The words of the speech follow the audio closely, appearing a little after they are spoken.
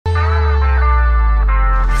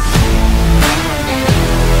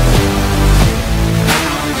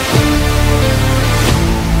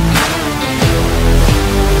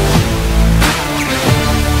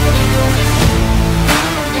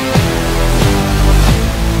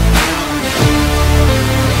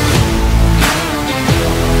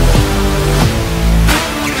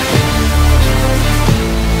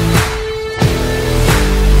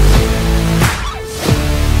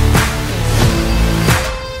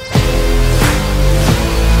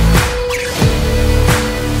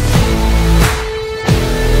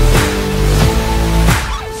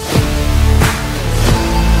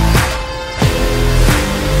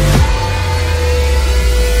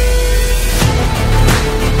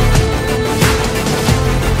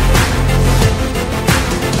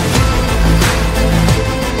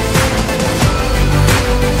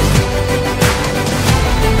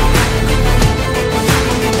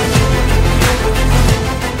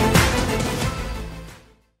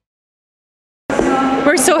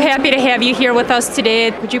happy to have you here with us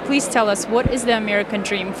today. Could you please tell us, what is the American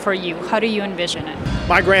dream for you? How do you envision it?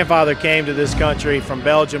 My grandfather came to this country from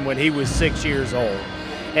Belgium when he was 6 years old,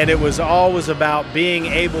 and it was always about being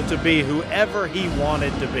able to be whoever he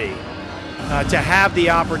wanted to be, to have the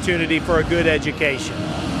opportunity for a good education,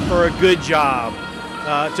 for a good job,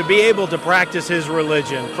 to be able to practice his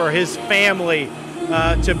religion, for his family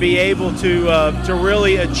to be able to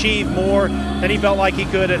really achieve more than he felt like he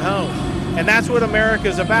could at home. And that's what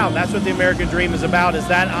America's about. That's what the American dream is about, is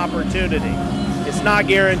that opportunity. It's not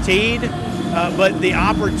guaranteed, but the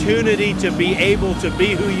opportunity to be able to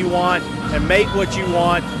be who you want and make what you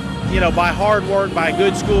want, by hard work, by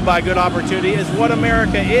good school, by good opportunity, is what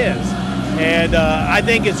America is. And I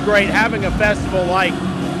think it's great having a festival like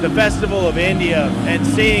the Festival of India and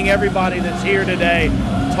seeing everybody that's here today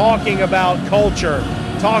talking about culture,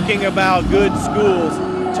 talking about good schools,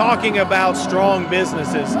 talking about strong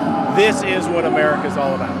businesses. This is what America's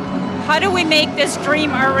all about. How do we make this dream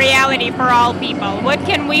a reality for all people? What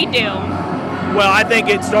can we do? Well, I think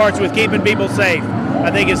it starts with keeping people safe.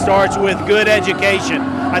 I think it starts with good education.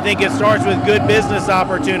 I think it starts with good business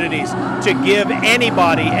opportunities to give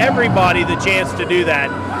anybody, everybody, the chance to do that.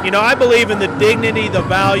 I believe in the dignity, the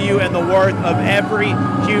value, and the worth of every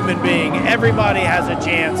human being. Everybody has a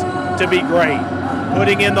chance to be great.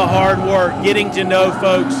 Putting in the hard work, getting to know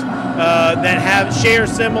folks that share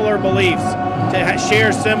similar beliefs,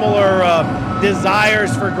 share similar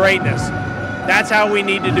desires for greatness. That's how we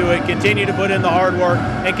need to do it. Continue to put in the hard work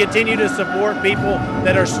and continue to support people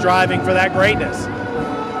that are striving for that greatness.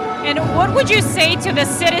 And what would you say to the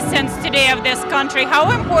citizens today of this country?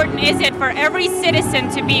 How important is it for every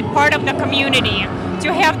citizen to be part of the community,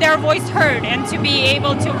 to have their voice heard, and to be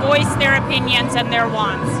able to voice their opinions and their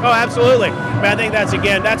wants? Oh, absolutely. I think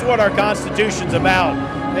that's what our Constitution's about.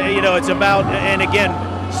 It's about, and again,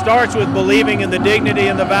 starts with believing in the dignity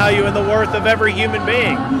and the value and the worth of every human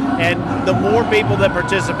being. And the more people that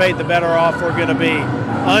participate, the better off we're going to be.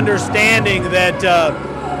 Understanding that,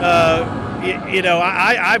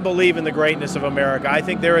 I believe in the greatness of America. I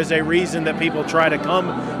think there is a reason that people try to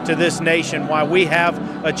come to this nation, why we have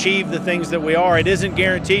achieved the things that we are. It isn't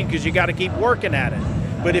guaranteed because you got to keep working at it.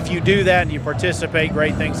 But if you do that and you participate,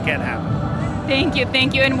 great things can happen. Thank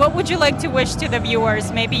you. And what would you like to wish to the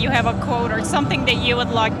viewers? Maybe you have a quote or something that you would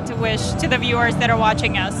like to wish to the viewers that are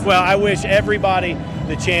watching us. Well, I wish everybody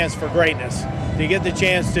the chance for greatness, to get the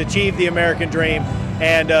chance to achieve the American dream,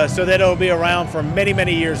 and so that it'll be around for many,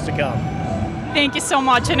 many years to come. Thank you so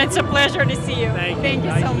much, and it's a pleasure to see you. Thank you. Thank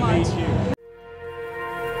you so much.